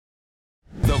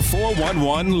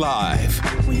411 Live.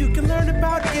 Where you can learn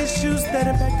about issues that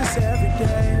impact us every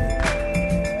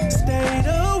day. State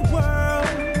of world,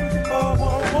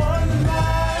 411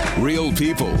 Live. Real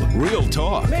people, real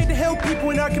talk. Made to help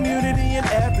people in our community in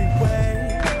every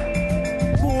way.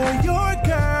 For your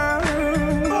girl,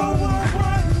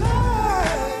 411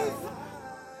 Live.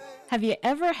 Have you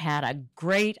ever had a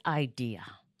great idea,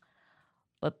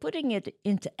 but putting it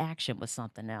into action was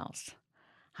something else?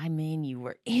 I mean, you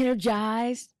were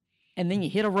energized, and then you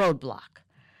hit a roadblock.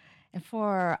 And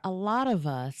for a lot of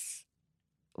us,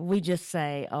 we just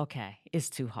say, okay, it's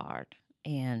too hard.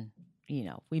 And,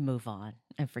 we move on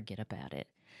and forget about it.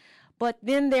 But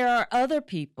then there are other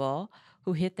people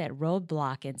who hit that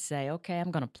roadblock and say, okay, I'm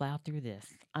going to plow through this.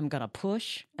 I'm going to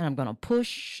push, and I'm going to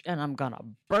push, and I'm going to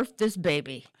birth this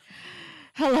baby.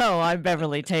 Hello, I'm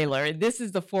Beverly Taylor, and this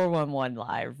is the 411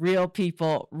 Live, Real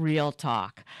People, Real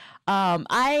Talk.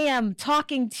 I am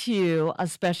talking to a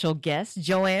special guest,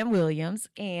 Joanne Williams,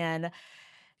 and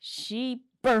she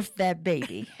birthed that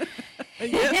baby.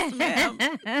 Yes,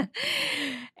 ma'am.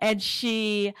 And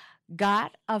she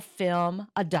got a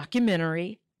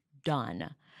documentary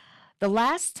done. The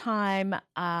last time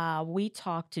we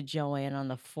talked to Joanne on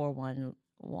the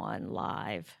 411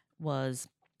 Live was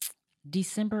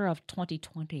December of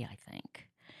 2020, I think.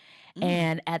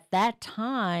 And at that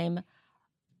time,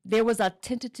 there was a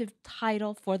tentative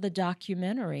title for the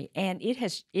documentary, and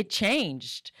it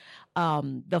changed.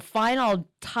 The final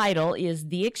title is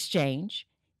The Exchange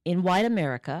in White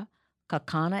America,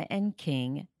 Kaukauna and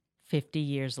King, 50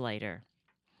 years later.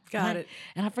 Got it.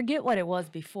 And I forget what it was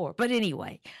before. But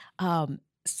anyway,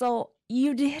 so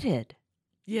you did it.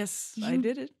 Yes, I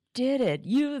did it. Did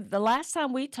it. The last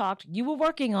time we talked, you were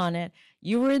working on it.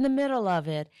 You were in the middle of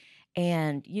it.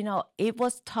 And, it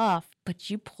was tough, but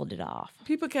you pulled it off.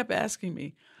 People kept asking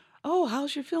me, oh,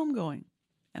 how's your film going?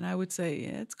 And I would say,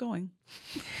 yeah, it's going.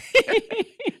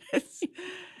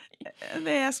 And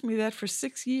they asked me that for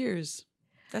 6 years.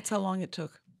 That's how long it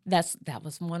took. That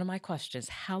was one of my questions.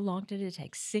 How long did it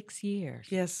take? 6 years?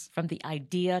 Yes. From the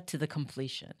idea to the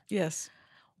completion? Yes.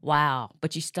 Wow.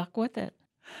 But you stuck with it.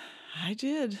 I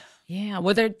did. Yeah.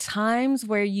 Were there times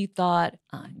where you thought,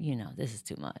 this is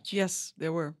too much? Yes,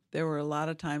 there were. There were a lot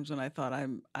of times when I thought,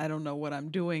 I don't know what I'm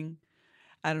doing.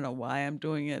 I don't know why I'm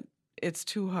doing it. It's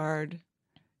too hard.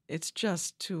 It's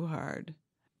just too hard.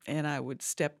 And I would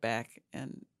step back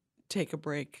and take a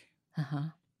break,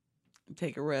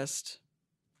 take a rest,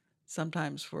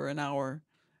 sometimes for an hour,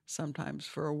 sometimes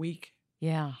for a week.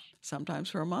 Yeah. Sometimes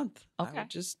for a month. Okay. I would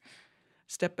just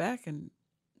step back and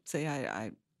say,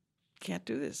 I can't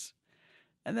do this.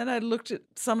 And then I looked at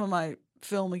some of my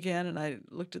film again, and I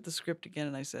looked at the script again,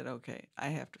 and I said, okay, I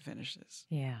have to finish this.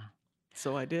 Yeah.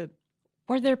 So I did.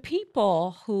 Were there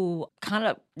people who kind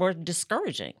of were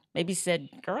discouraging? Maybe said,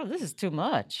 girl, this is too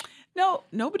much. No,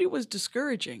 nobody was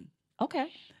discouraging.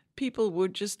 Okay. People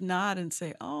would just nod and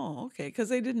say, oh, okay, because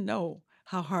they didn't know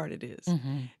how hard it is.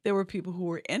 Mm-hmm. There were people who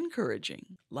were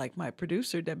encouraging, like my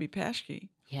producer, Debbie Paschke,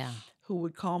 Yeah. who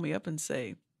would call me up and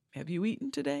say, have you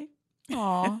eaten today?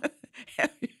 Aw.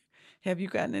 Have you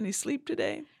gotten any sleep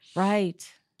today? Right.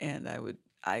 And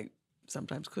I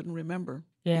sometimes couldn't remember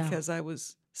Yeah. because I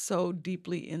was so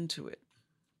deeply into it.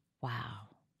 Wow.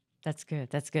 That's good.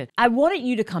 That's good. I wanted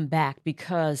you to come back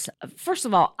because, first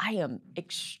of all, I am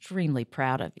extremely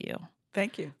proud of you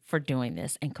Thank you. for doing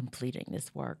this and completing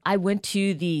this work. I went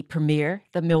to the premiere,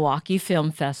 the Milwaukee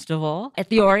Film Festival at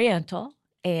the Oriental,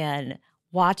 and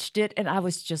watched it, and I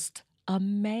was just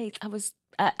amazed. I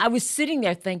was sitting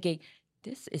there thinking,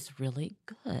 this is really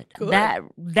good. Good.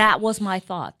 That was my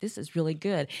thought. This is really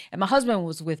good. And my husband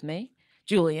was with me,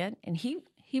 Julian, and he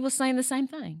was saying the same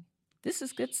thing. This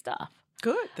is good stuff.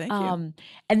 Good. Thank you.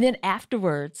 And then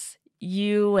afterwards,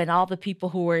 you and all the people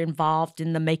who were involved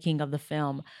in the making of the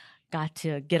film got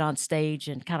to get on stage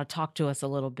and kind of talk to us a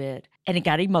little bit. And it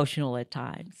got emotional at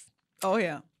times. Oh,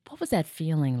 yeah. What was that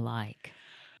feeling like?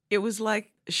 It was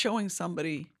like showing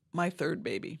somebody my third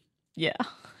baby. Yeah.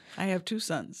 I have 2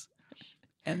 sons,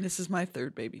 and this is my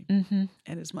third baby. Mm-hmm.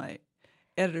 And as my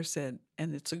editor said,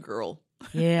 and it's a girl.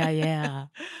 Yeah, yeah.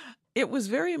 It was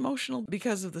very emotional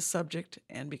because of the subject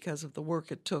and because of the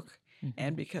work it took Mm-hmm.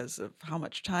 and because of how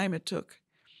much time it took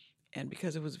and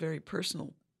because it was very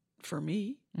personal for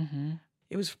me. Mm-hmm.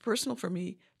 It was personal for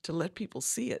me to let people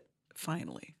see it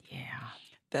finally. Yeah.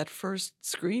 That first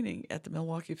screening at the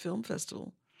Milwaukee Film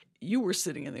Festival, you were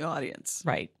sitting in the audience.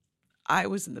 Right. I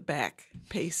was in the back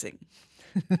pacing.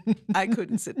 I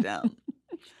couldn't sit down.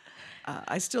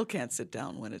 I still can't sit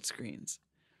down when it screens.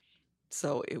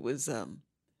 So it was,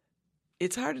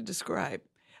 it's hard to describe.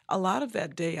 A lot of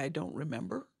that day I don't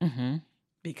remember. Mm-hmm.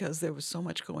 because there was so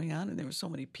much going on and there were so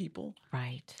many people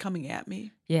Right. coming at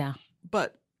me. Yeah.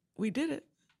 But we did it.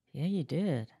 Yeah, you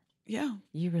did. Yeah.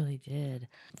 You really did.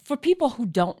 For people who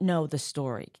don't know the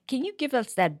story, can you give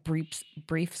us that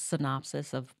brief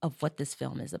synopsis of what this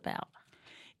film is about?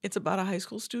 It's about a high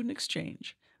school student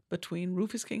exchange between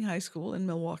Rufus King High School in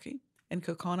Milwaukee and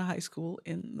Kaukauna High School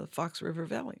in the Fox River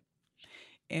Valley.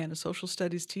 And a social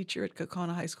studies teacher at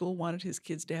Kaukauna High School wanted his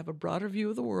kids to have a broader view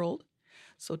of the world.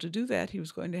 So to do that, he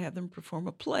was going to have them perform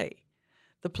a play.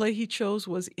 The play he chose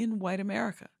was In White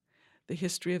America, the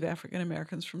history of African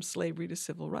Americans from slavery to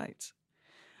civil rights.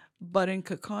 But in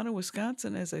Kaukauna,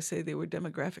 Wisconsin, as I say, they were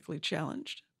demographically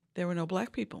challenged. There were no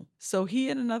black people. So he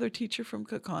and another teacher from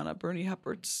Kaukauna, Bernie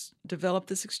Huppertz, developed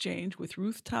this exchange with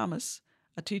Ruth Thomas,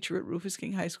 a teacher at Rufus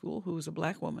King High School who was a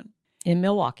black woman. In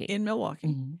Milwaukee.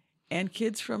 Mm-hmm. And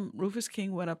kids from Rufus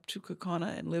King went up to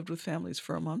Kaukauna and lived with families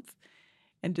for a month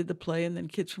and did the play. And then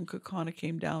kids from Kaukauna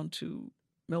came down to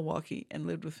Milwaukee and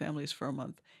lived with families for a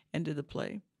month and did the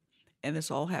play. And this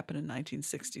all happened in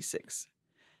 1966.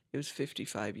 It was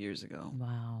 55 years ago.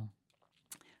 Wow.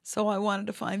 So I wanted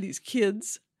to find these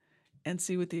kids and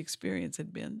see what the experience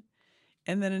had been.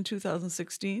 And then in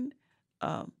 2016,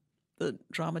 the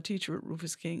drama teacher at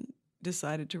Rufus King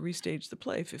decided to restage the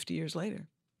play 50 years later.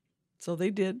 So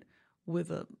they did,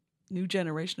 with a new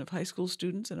generation of high school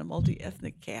students and a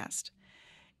multi-ethnic cast.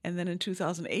 And then in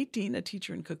 2018, a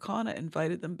teacher in Kaukauna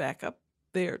invited them back up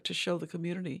there to show the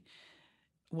community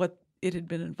what it had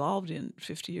been involved in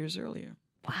 50 years earlier.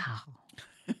 Wow.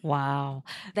 Wow.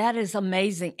 That is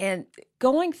amazing. And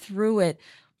going through it,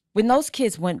 when those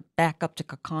kids went back up to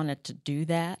Kaukauna to do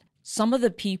that, some of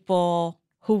the people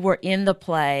who were in the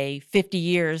play 50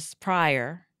 years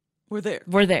prior were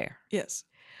there. Yes.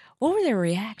 What were their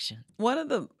reactions? One of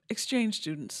the exchange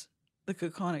students, the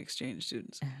Kaukauna exchange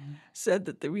students, said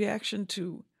that the reaction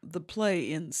to the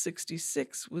play in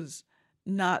 66 was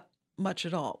not much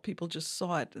at all. People just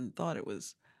saw it and thought it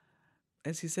was,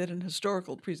 as he said, an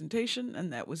historical presentation,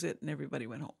 and that was it, and everybody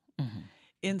went home. Mm-hmm.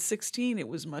 In 16, it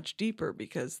was much deeper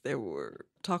because there were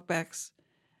talkbacks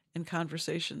and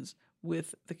conversations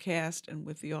with the cast and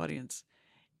with the audience,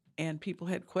 and people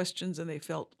had questions and they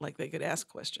felt like they could ask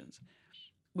questions,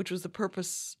 which was the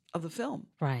purpose of the film.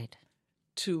 Right.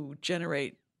 To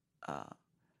generate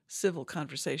civil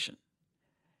conversation.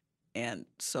 And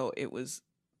so it was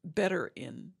better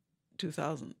in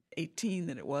 2018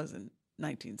 than it was in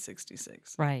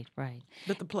 1966. Right, right.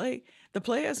 But the play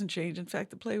hasn't changed. In fact,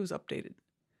 the play was updated.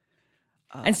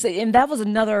 And that was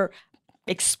another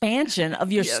expansion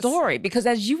of your Yes. story, because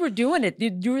as you were doing it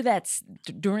during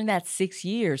that 6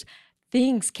 years,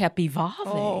 things kept evolving.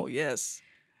 Oh, yes.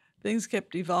 Things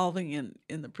kept evolving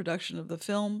in the production of the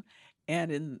film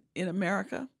and in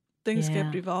America. Things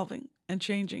kept evolving and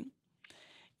changing.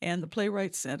 And the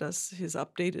playwright sent us his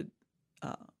updated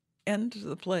end to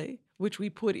the play, which we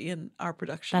put in our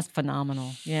production. That's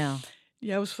phenomenal. Yeah.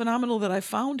 Yeah, it was phenomenal that I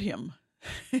found him.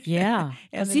 Yeah.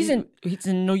 And he's in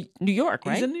New York,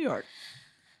 right? He's in New York.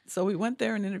 So we went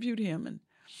there and interviewed him,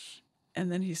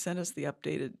 and then he sent us the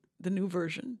new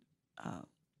version,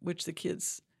 which the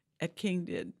kids at King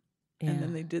did. Yeah. And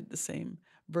then they did the same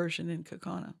version in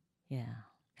Kaukauna. Yeah.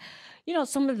 You know,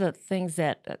 some of the things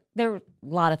that there were a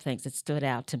lot of things that stood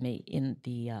out to me in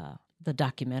the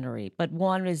documentary, but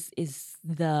one is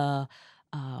the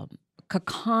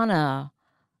Kaukauna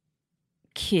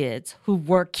kids who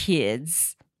were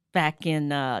kids back in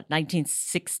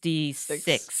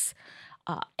 1966,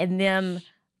 and them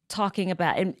talking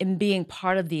about and being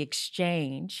part of the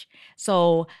exchange.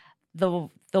 So the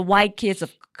white kids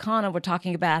of Kaukauna were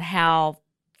talking about how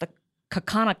the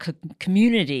Kaukauna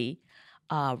community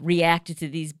reacted to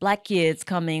these black kids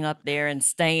coming up there and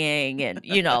staying, and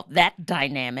that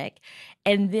dynamic.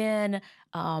 And then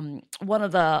one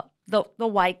of the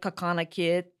white Kaukauna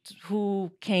kids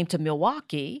who came to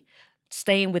Milwaukee,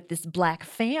 staying with this black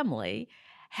family,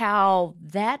 how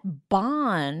that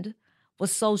bond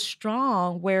was so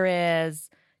strong, whereas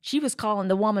she was calling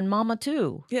the woman mama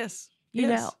too. Yes. You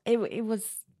know, it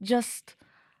was just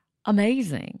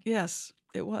amazing. Yes,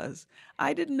 it was.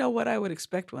 I didn't know what I would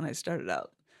expect when I started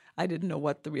out. I didn't know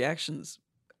what the reactions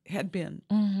had been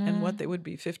and what they would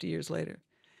be 50 years later.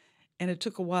 And it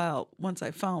took a while once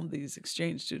I found these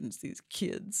exchange students, these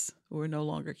kids who were no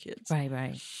longer kids.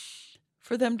 Right.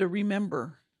 For them to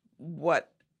remember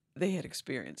what they had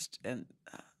experienced. And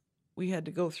we had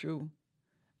to go through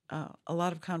a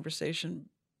lot of conversation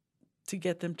to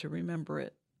get them to remember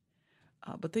it.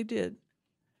 But they did.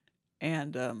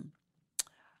 And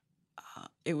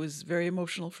it was very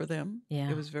emotional for them. Yeah.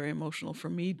 It was very emotional for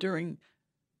me during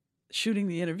shooting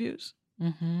the interviews.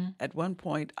 Mm-hmm. At one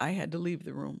point, I had to leave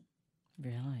the room.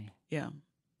 Really? Yeah.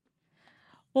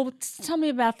 Well, tell me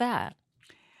about that.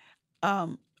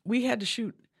 We had to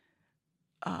shoot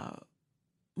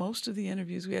most of the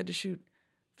interviews. We had to shoot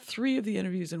 3 of the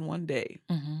interviews in one day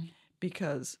Mm-hmm.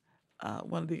 because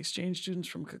one of the exchange students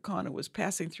from Kaukauna was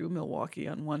passing through Milwaukee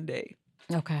on one day.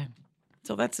 Okay.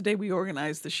 So that's the day we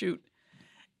organized the shoot.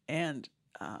 And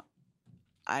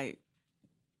I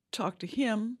talked to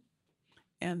him,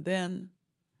 and then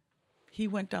he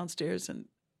went downstairs, and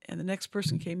the next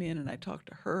person came in, and I talked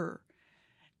to her.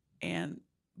 And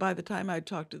by the time I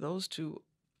talked to those 2,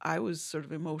 I was sort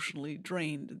of emotionally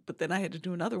drained, but then I had to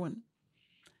do another one.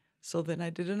 So then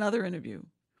I did another interview.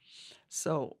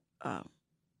 So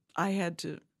I had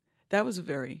to, that was a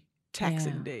very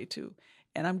taxing day too.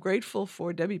 And I'm grateful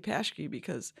for Debbie Paschke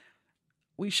because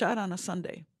we shot on a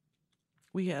Sunday.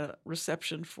 We had a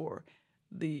reception for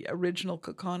the original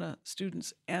Kaukauna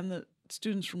students and the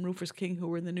students from Rufus King who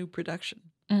were in the new production.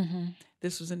 Mm-hmm.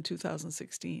 This was in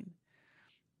 2016.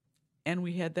 And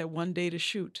we had that one day to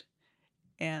shoot.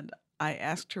 And I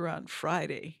asked her on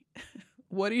Friday,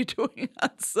 what are you doing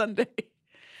on Sunday?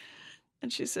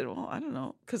 And she said, well, I don't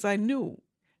know, because I knew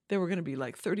there were going to be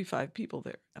like 35 people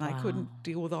there, and I couldn't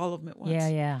deal with all of them at once.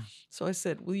 Yeah. So I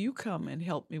said, will you come and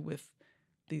help me with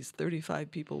these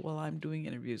 35 people while I'm doing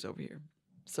interviews over here?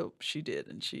 So she did,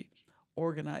 and she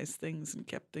organized things and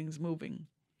kept things moving.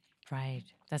 Right.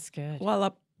 That's good.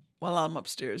 While I'm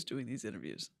upstairs doing these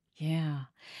interviews. Yeah.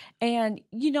 And,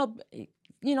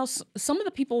 some of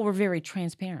the people were very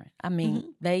transparent. I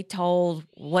mean, they told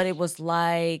what it was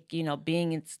like,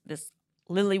 being in this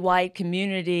lily white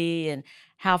community and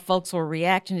how folks were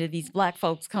reacting to these Black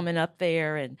folks coming up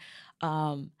there. And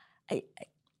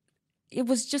it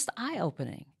was just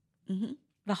eye-opening,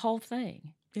 the whole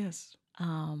thing. Yes.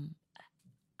 I'm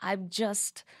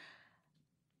just...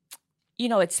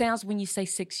 it sounds, when you say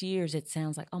 6 years, it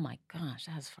sounds like, oh my gosh,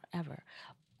 that's forever.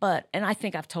 But, and I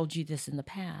think I've told you this in the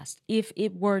past, if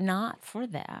it were not for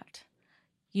that,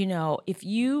 if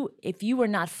you were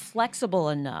not flexible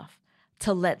enough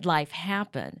to let life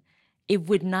happen, it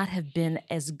would not have been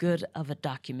as good of a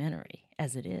documentary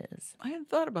as it is. I hadn't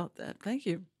thought about that. Thank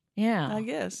you. Yeah. I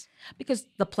guess. Because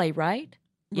the playwright,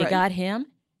 you Right. got him,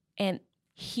 and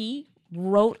he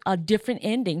wrote a different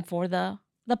ending for the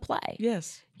play.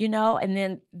 Yes. And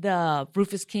then the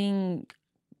Rufus King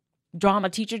drama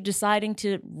teacher deciding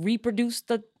to reproduce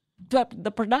the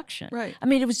production. Right. I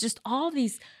mean, it was just all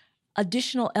these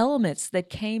additional elements that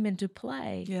came into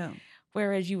play. Yeah.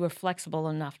 Whereas you were flexible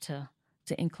enough to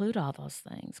include all those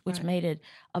things, which Right. made it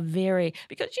a very,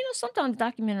 because sometimes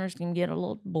documentaries can get a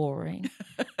little boring,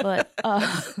 but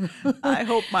I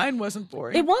hope mine wasn't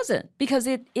boring. it wasn't, because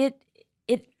it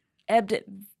ebbed it.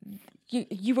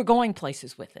 You were going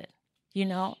places with it.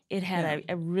 It had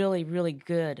a really, really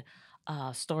good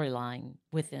storyline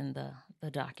within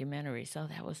the documentary. So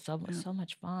that was so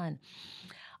much fun.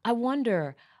 I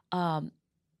wonder,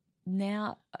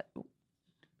 now,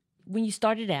 when you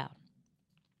started out,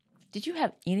 did you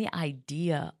have any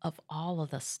idea of all of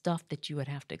the stuff that you would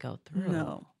have to go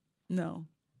through? No.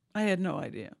 I had no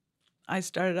idea. I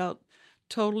started out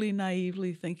totally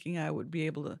naively thinking I would be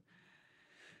able to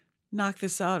knock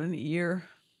this out in a year,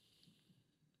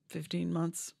 15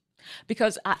 months.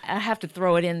 Because I have to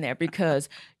throw it in there because,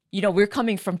 we're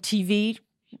coming from TV,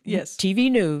 Yes. TV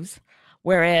news,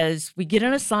 whereas we get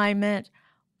an assignment,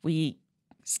 we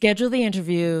schedule the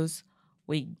interviews,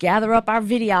 we gather up our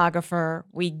videographer,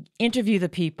 we interview the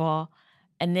people,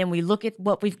 and then we look at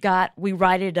what we've got, we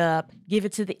write it up, give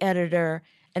it to the editor,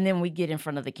 and then we get in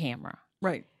front of the camera.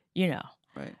 Right.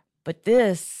 Right. But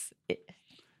this,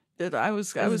 That I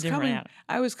was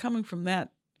coming from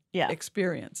that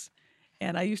experience.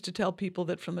 And I used to tell people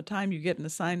that from the time you get an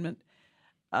assignment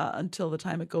until the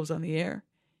time it goes on the air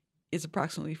is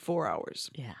approximately 4 hours.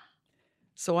 Yeah.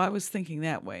 So I was thinking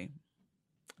that way.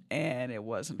 And it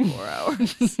wasn't 4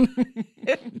 hours.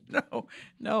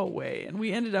 No way. And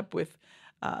we ended up with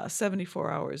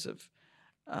 74 hours of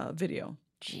video.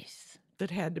 Jeez. That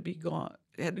had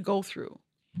to go through.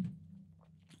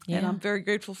 Yeah. And I'm very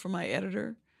grateful for my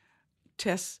editor,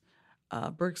 Tess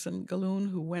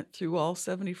Bergson-Galoon, who went through all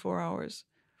 74 hours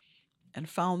and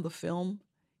found the film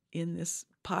in this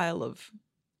pile of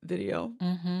video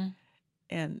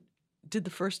and did the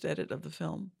first edit of the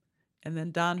film. And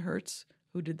then Don Hertz,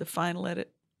 who did the final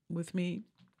edit with me.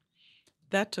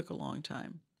 That took a long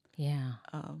time. Yeah.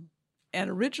 And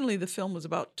originally the film was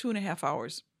about 2.5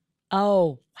 hours.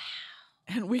 Oh, wow.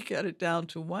 And we got it down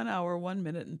to 1 hour, 1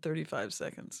 minute, and 35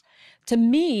 seconds. To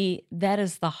me, that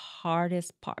is the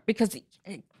hardest part because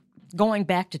going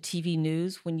back to TV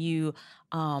news, when you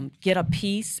get a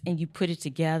piece and you put it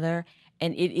together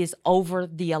and it is over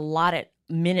the allotted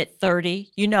minute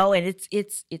 30, and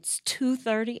it's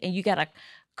 2:30 and you got to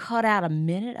cut out a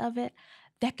minute of it,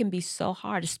 that can be so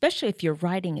hard, especially if your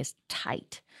writing is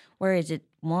tight, whereas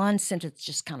one sentence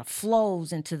just kind of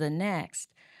flows into the next.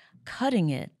 Cutting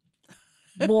it,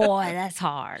 boy, that's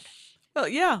hard. Well,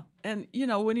 yeah. And,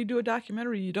 when you do a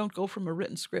documentary, you don't go from a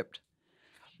written script.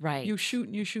 Right. You shoot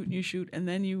and you shoot and you shoot, and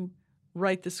then you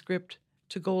write the script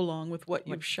to go along with what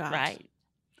you've shot. Right.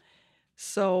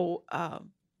 So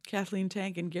Kathleen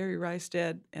Tank and Gary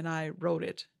Rystad and I wrote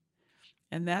it,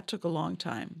 and that took a long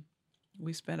time.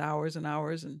 We spent hours and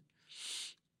hours and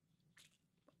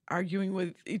arguing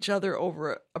with each other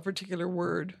over a particular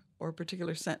word or a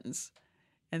particular sentence,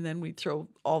 and then we'd throw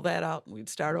all that out and we'd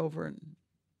start over and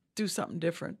do something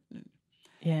different.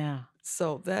 Yeah.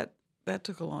 So that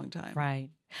took a long time. Right.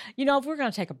 If we're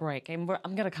going to take a break, and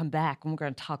I'm going to come back and we're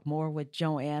going to talk more with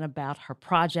Joanne about her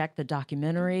project, the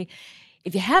documentary.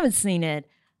 If you haven't seen it,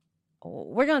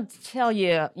 we're going to tell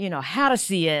you, how to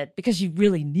see it, because you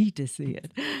really need to see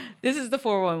it. This is the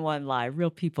 411 Live,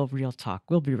 Real People, Real Talk.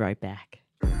 We'll be right back.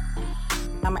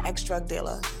 I'm an ex-drug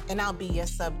dealer, and I'll be your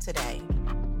sub today.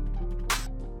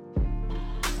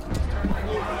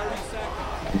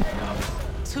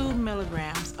 Two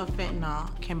milligrams of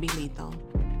fentanyl can be lethal.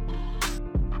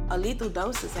 A lethal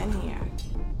dose is in here.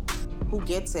 Who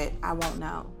gets it, I won't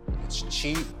know. It's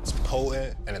cheap, it's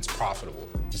potent, and it's profitable.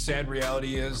 The sad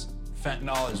reality is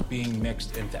fentanyl is being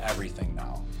mixed into everything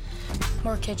now.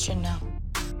 More kitchen now.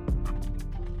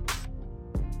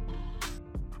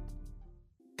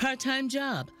 Part-time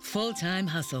job, full-time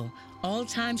hustle,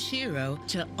 all-time Shiro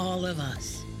to all of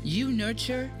us. You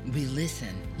nurture, we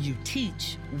listen. You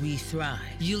teach, we thrive.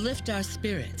 You lift our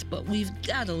spirits, but we've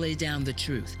got to lay down the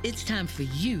truth. It's time for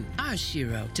you, our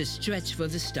Shiro, to stretch for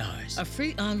the stars. A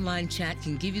free online chat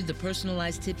can give you the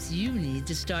personalized tips you need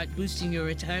to start boosting your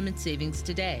retirement savings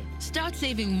today. Start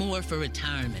saving more for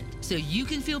retirement so you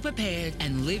can feel prepared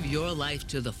and live your life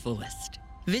to the fullest.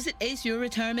 Visit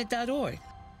aceyourretirement.org.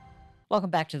 Welcome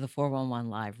back to the 411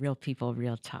 Live, Real People,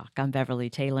 Real Talk. I'm Beverly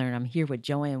Taylor, and I'm here with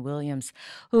Joanne Williams,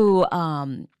 who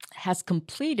has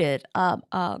completed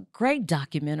a great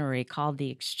documentary called The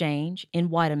Exchange in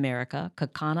White America,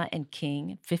 Kaukauna and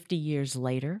King, 50 years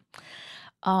later.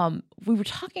 We were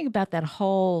talking about that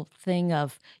whole thing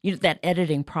of that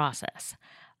editing process,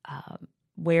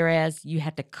 whereas you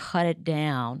had to cut it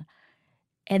down.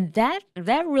 And that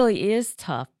really is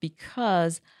tough,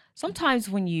 because sometimes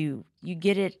when you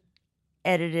get it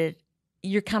edited,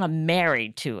 you're kind of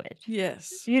married to it.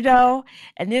 Yes.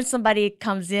 And then somebody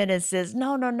comes in and says,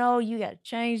 no, you got to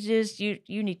change this. You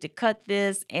need to cut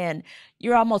this. And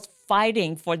you're almost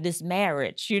fighting for this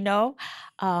marriage, So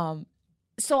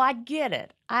I get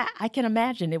it. I can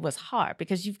imagine it was hard,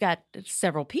 because you've got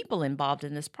several people involved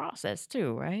in this process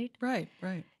too, right? Right.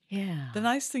 Yeah. The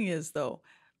nice thing is, though,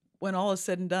 when all is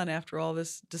said and done, after all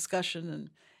this discussion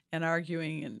and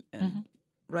arguing and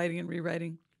writing and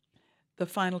rewriting, the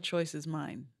final choice is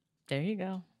mine. There you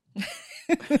go.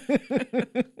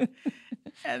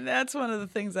 And that's one of the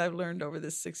things I've learned over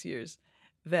this 6 years,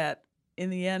 that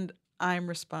in the end, I'm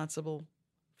responsible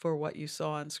for what you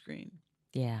saw on screen.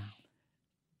 Yeah.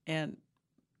 And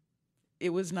it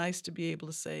was nice to be able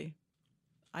to say,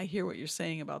 I hear what you're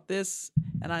saying about this,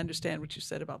 and I understand what you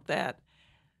said about that,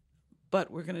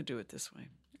 but we're going to do it this way.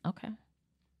 Okay.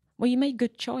 Well, you made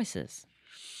good choices.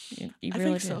 You I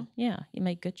really think did. so. Yeah, you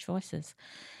made good choices.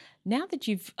 Now that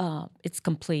you've it's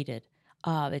completed,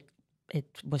 it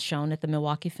was shown at the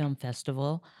Milwaukee Film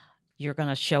Festival. You're going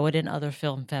to show it in other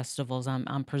film festivals,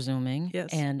 I'm presuming.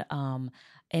 Yes. And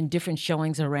different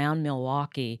showings around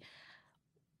Milwaukee.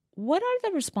 What are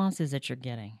the responses that you're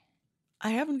getting? I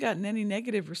haven't gotten any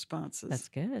negative responses. That's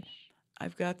good.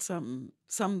 I've got some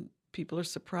people are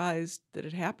surprised that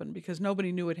it happened, because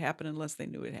nobody knew it happened unless they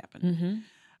knew it happened. Mm-hmm.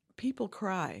 People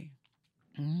cry.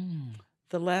 Mm.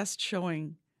 The last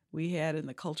showing we had in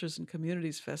the Cultures and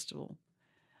Communities Festival,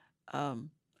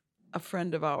 a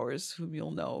friend of ours, whom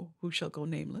you'll know, who shall go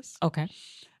nameless, Okay.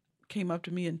 came up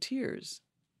to me in tears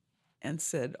and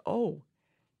said, "Oh,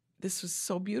 this was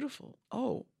so beautiful.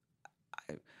 Oh,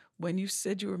 when you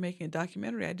said you were making a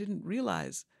documentary, I didn't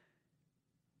realize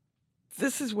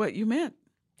this is what you meant."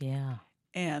 Yeah.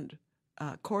 And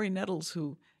Corey Nettles,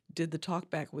 who did the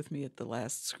talkback with me at the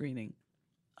last screening,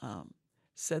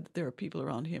 said that there are people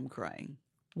around him crying,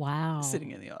 Wow.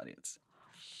 sitting in the audience.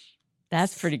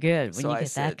 That's pretty good when So you I get that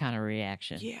said, kind of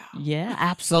reaction. Yeah. Yeah,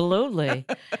 absolutely.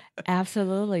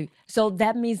 Absolutely. So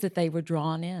that means that they were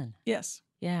drawn in. Yes.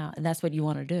 Yeah, and that's what you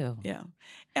want to do. Yeah.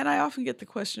 And I often get the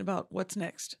question about what's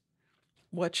next.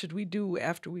 What should we do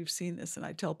after we've seen this? And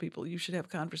I tell people you should have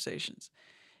conversations.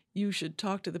 You should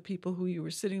talk to the people who you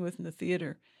were sitting with in the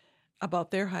theater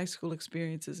about their high school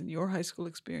experiences and your high school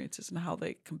experiences and how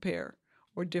they compare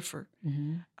or differ.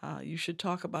 You should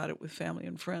talk about it with family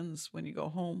and friends when you go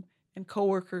home and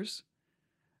coworkers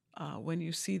when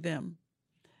you see them.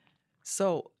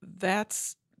 So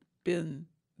that's been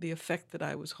the effect that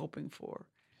I was hoping for.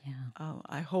 Yeah.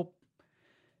 I hope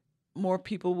more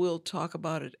people will talk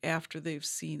about it after they've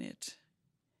seen it.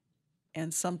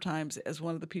 And sometimes, as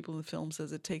one of the people in the film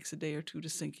says, it takes a day or two to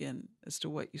sink in as to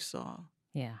what you saw.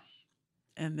 Yeah.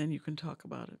 And then you can talk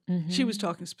about it. She was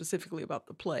talking specifically about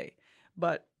the play,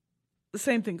 but the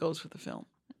same thing goes for the film.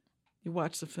 You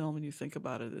watch the film and you think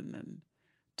about it, and then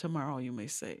tomorrow you may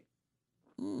say,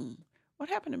 what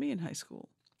happened to me in high school?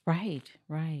 Right,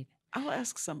 right. I'll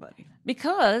ask somebody.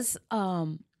 Because,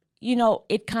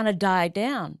 it kind of died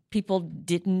down. People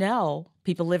didn't know.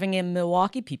 People living in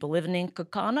Milwaukee, people living in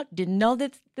Kaukauna didn't know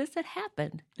that this had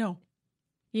happened. No.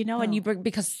 And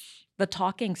because the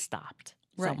talking stopped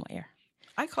somewhere.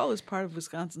 I call this part of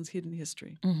Wisconsin's hidden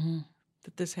history,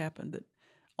 that this happened, that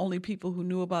only people who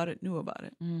knew about it knew about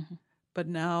it. But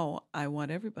now I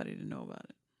want everybody to know about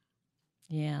it.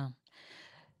 Yeah.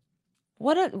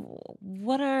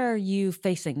 What are you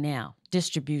facing now?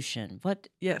 Distribution. What?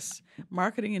 Yes,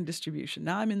 marketing and distribution.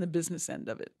 Now I'm in the business end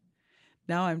of it.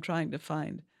 Now I'm trying to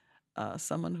find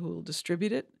someone who will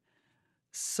distribute it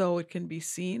so it can be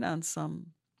seen on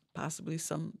possibly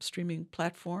some streaming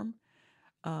platform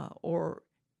or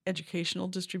educational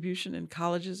distribution in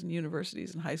colleges and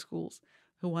universities and high schools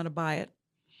who want to buy it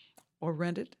or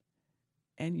rent it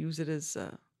and use it as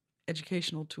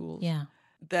educational tools. Yeah.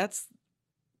 That's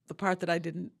the part that I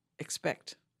didn't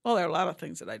expect. Well, there are a lot of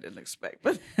things that I didn't expect,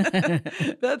 but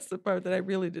that's the part that I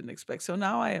really didn't expect. So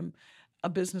now I am a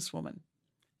businesswoman,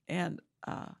 and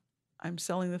I'm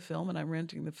selling the film and I'm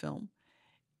renting the film.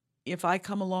 If I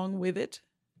come along with it,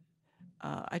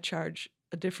 I charge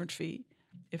a different fee.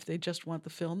 If they just want the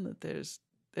film, that there's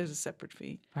a separate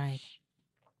fee. Right.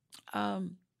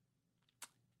 And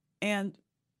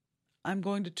I'm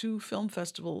going to 2 film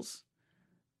festivals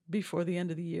before the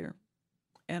end of the year,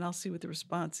 and I'll see what the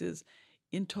response is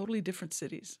in totally different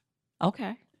cities.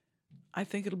 Okay. I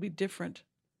think it'll be different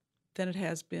than it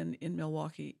has been in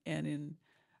Milwaukee and in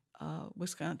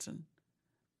Wisconsin.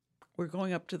 We're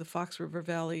going up to the Fox River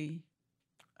Valley.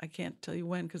 I can't tell you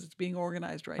when because it's being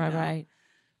organized right now. Right.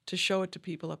 To show it to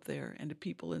people up there and to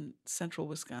people in central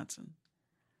Wisconsin.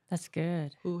 That's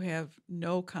good. Who have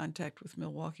no contact with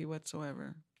Milwaukee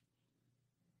whatsoever.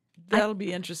 That'll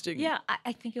be interesting. Yeah,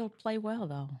 I think it'll play well,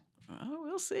 though. Oh,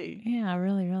 we'll see. Yeah, I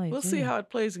really We'll do. see how it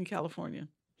plays in California.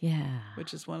 Yeah.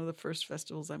 Which is one of the first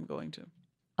festivals I'm going to.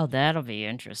 Oh, that'll be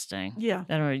interesting. Yeah.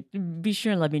 Be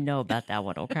sure and let me know about that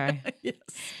one, okay? Yes.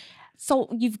 So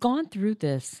you've gone through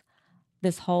this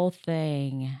whole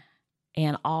thing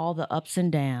and all the ups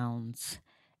and downs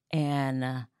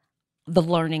and the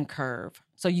learning curve.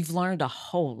 So you've learned a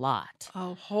whole lot.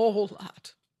 A whole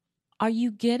lot. Are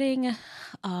you getting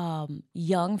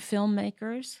young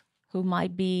filmmakers who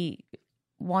might be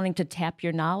wanting to tap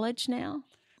your knowledge now?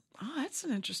 Oh, that's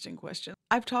an interesting question.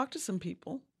 I've talked to some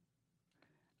people.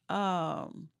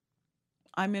 I'm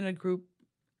in a group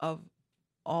of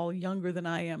all younger than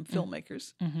I am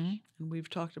filmmakers, and we've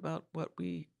talked about what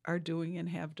we are doing and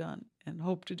have done and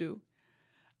hope to do.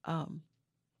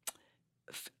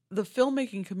 The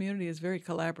filmmaking community is very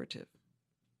collaborative.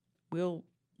 We'll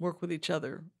work with each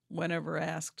other whenever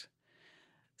asked.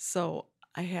 So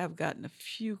I have gotten a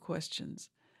few questions.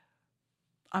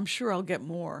 I'm sure I'll get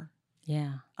more.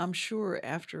 Yeah. I'm sure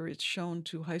after it's shown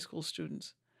to high school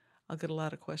students, I'll get a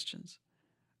lot of questions.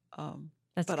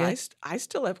 That's but good. I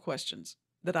still have questions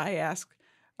that I ask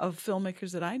of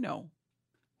filmmakers that I know,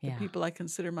 the people I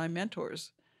consider my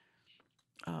mentors,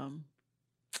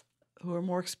 who are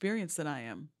more experienced than I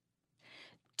am.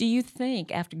 Do you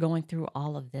think after going through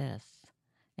all of this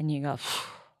and you go,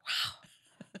 wow,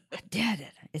 I did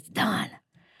it, it's done.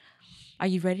 Are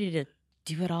you ready to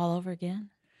do it all over again?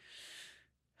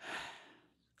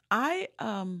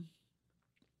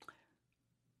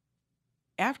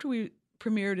 After we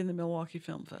premiered in the Milwaukee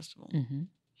Film Festival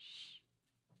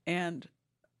and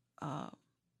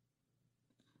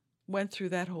went through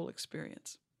that whole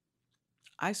experience,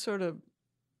 I sort of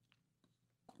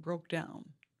broke down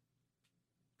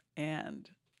and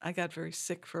I got very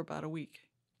sick for about a week.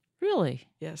 Really?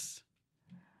 Yes.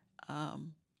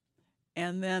 And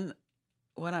then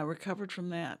when I recovered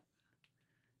from that,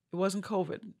 it wasn't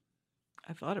COVID.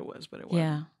 I thought it was, but it wasn't.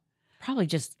 Yeah. Probably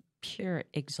just pure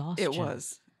exhaustion. It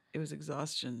was. It was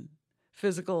exhaustion.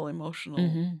 Physical,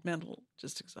 emotional, mental,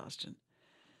 just exhaustion.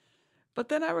 But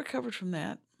then I recovered from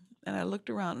that, and I looked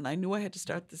around, and I knew I had to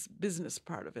start this business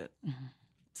part of it.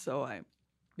 So I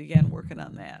began working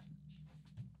on that.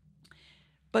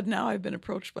 But now I've been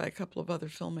approached by a couple of other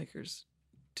filmmakers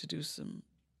to do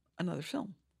another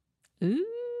film.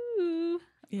 Ooh.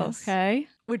 Yes. Okay.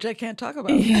 Which I can't talk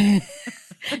about.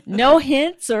 No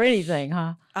hints or anything,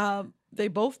 huh? They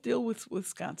both deal with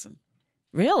Wisconsin.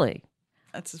 Really?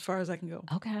 That's as far as I can go.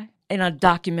 Okay. In a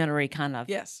documentary kind of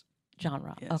Yes.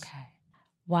 genre. Yes. Okay.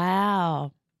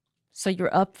 Wow. So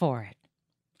you're up for it.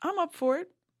 I'm up for it.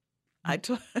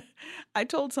 I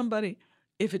told somebody,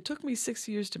 if it took me 6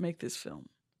 years to make this film,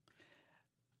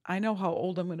 I know how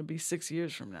old I'm going to be 6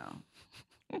 years from now.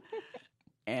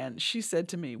 And she said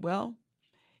to me, well,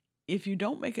 if you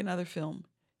don't make another film,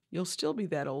 you'll still be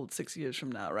that old 6 years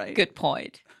from now, right? Good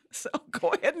point. So go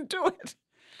ahead and do it.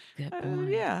 Good point.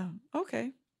 Yeah,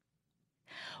 okay.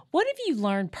 What have you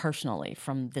learned personally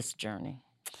from this journey?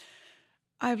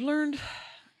 I've learned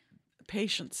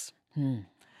patience.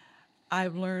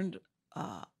 I've learned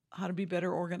how to be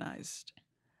better organized.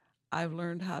 I've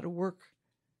learned how to work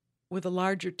with a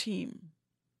larger team.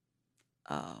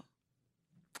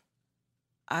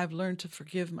 I've learned to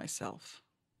forgive myself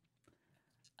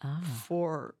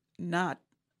for not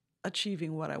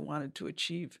achieving what I wanted to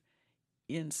achieve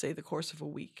in, say, the course of a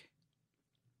week.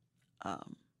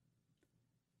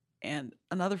 And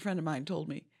another friend of mine told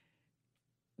me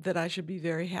that I should be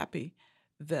very happy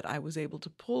that I was able to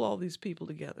pull all these people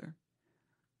together,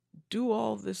 do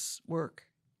all this work,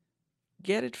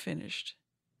 get it finished,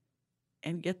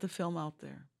 and get the film out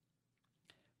there.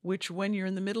 Which, when you're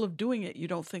in the middle of doing it, you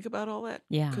don't think about all that.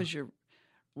 Yeah. Because you're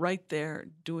right there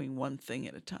doing one thing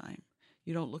at a time.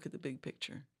 You don't look at the big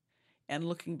picture. And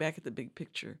looking back at the big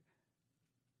picture,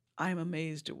 I'm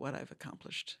amazed at what I've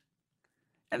accomplished.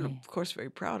 And, of course,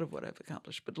 very proud of what I've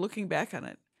accomplished. But looking back on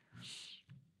it,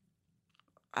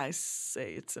 I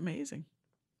say it's amazing.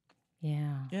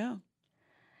 Yeah. Yeah.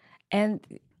 And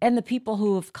the people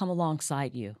who have come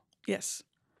alongside you. Yes.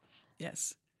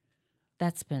 Yes.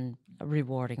 That's been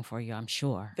rewarding for you, I'm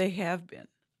sure. They have been.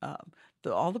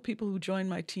 All the people who joined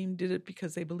my team did it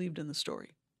because they believed in the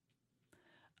story.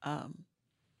 And,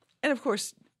 of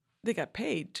course, they got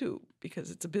paid, too,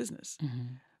 because it's a business.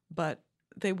 But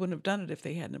they wouldn't have done it if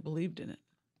they hadn't believed in it.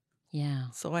 Yeah.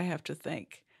 So I have to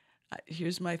thank,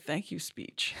 here's my thank you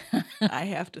speech. I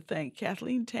have to thank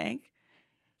Kathleen Tank,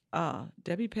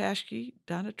 Debbie Paschke,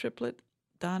 Donna Triplett,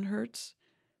 Don Hertz,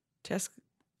 Tess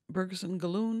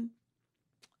Bergeson-Galoon,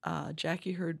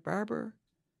 Jackie Hurd-Barber,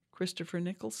 Christopher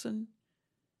Nicholson.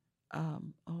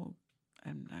 I'm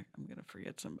going to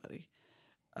forget somebody.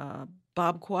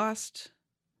 Bob Quast,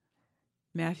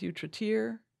 Matthew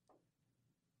Trottier,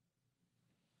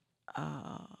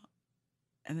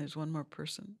 and there's one more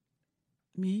person,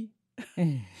 me.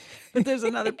 But there's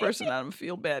another person I don't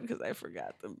feel bad because I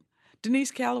forgot them.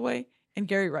 Denise Calloway and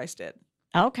Gary Rystad.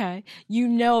 Okay. You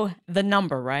know the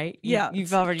number, right? Yeah, You've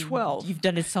it's already 12. You've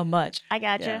done it so much. I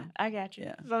got you. Yeah. I got you.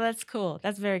 Yeah. So that's cool.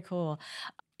 That's very cool.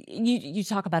 You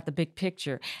talk about the big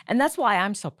picture, and that's why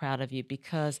I'm so proud of you,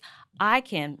 because I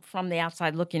can, from the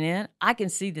outside looking in, I can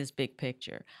see this big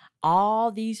picture.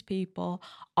 All these people,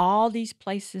 all these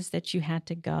places that you had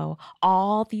to go,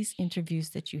 all these interviews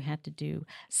that you had to do,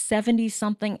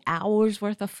 70-something hours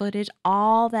worth of footage,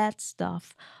 all that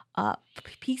stuff,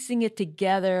 piecing it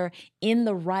together in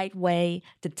the right way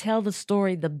to tell the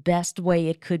story the best way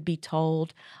it could be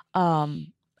told.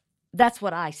 That's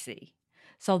what I see.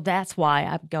 So that's why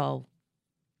I go,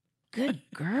 good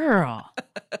girl.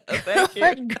 Thank you.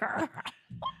 Good girl.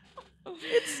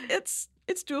 It's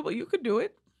doable. You could do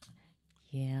it.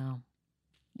 Yeah.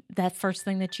 That first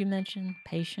thing that you mentioned,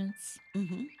 patience,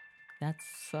 Mm-hmm.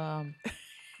 that's,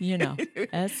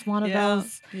 that's one of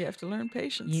those. You have to learn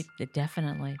patience.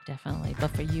 Definitely. But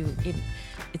for you,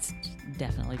 it's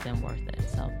definitely been worth it.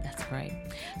 So that's great.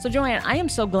 So, Joanne, I am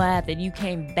so glad that you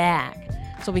came back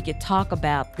so we could talk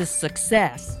about the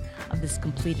success of this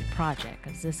completed project,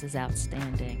 because this is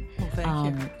outstanding. Well,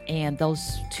 thank you. And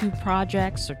those 2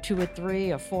 projects, or 2 or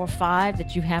 3 or 4 or 5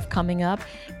 that you have coming up,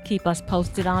 keep us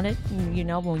posted on it.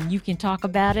 When you can talk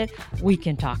about it, we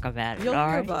can talk about it. You'll all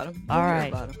hear right? about them. All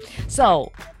right.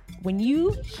 So when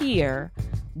you hear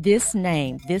this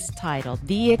name, this title,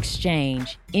 The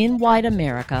Exchange in White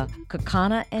America,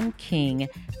 Kaukauna and King,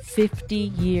 50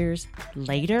 years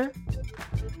later,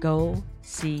 go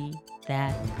see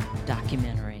that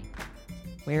documentary.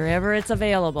 Wherever it's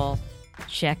available,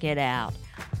 check it out.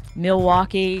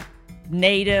 Milwaukee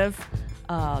native,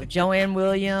 Joanne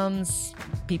Williams,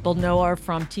 people know her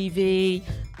from TV.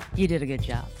 You did a good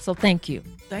job. So thank you.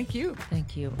 Thank you.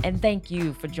 Thank you. And thank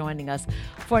you for joining us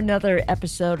for another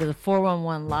episode of the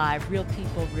 411 Live, Real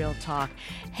People, Real Talk.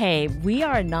 Hey, we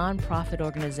are a nonprofit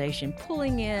organization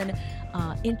pulling in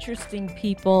interesting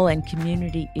people and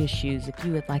community issues. If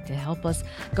you would like to help us,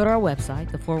 go to our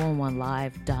website,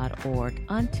 the411live.org.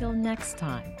 Until next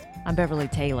time, I'm Beverly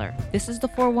Taylor. This is the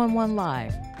 411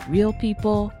 Live, Real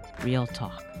People, Real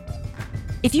Talk.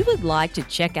 If you would like to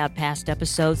check out past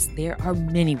episodes, there are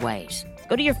many ways.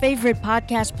 Go to your favorite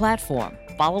podcast platform.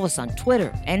 Follow us on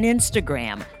Twitter and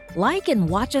Instagram. Like and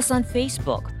watch us on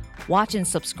Facebook. Watch and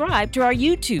subscribe to our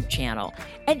YouTube channel.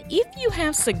 And if you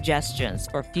have suggestions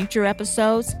for future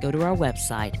episodes, go to our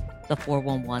website,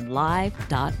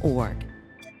 the411live.org.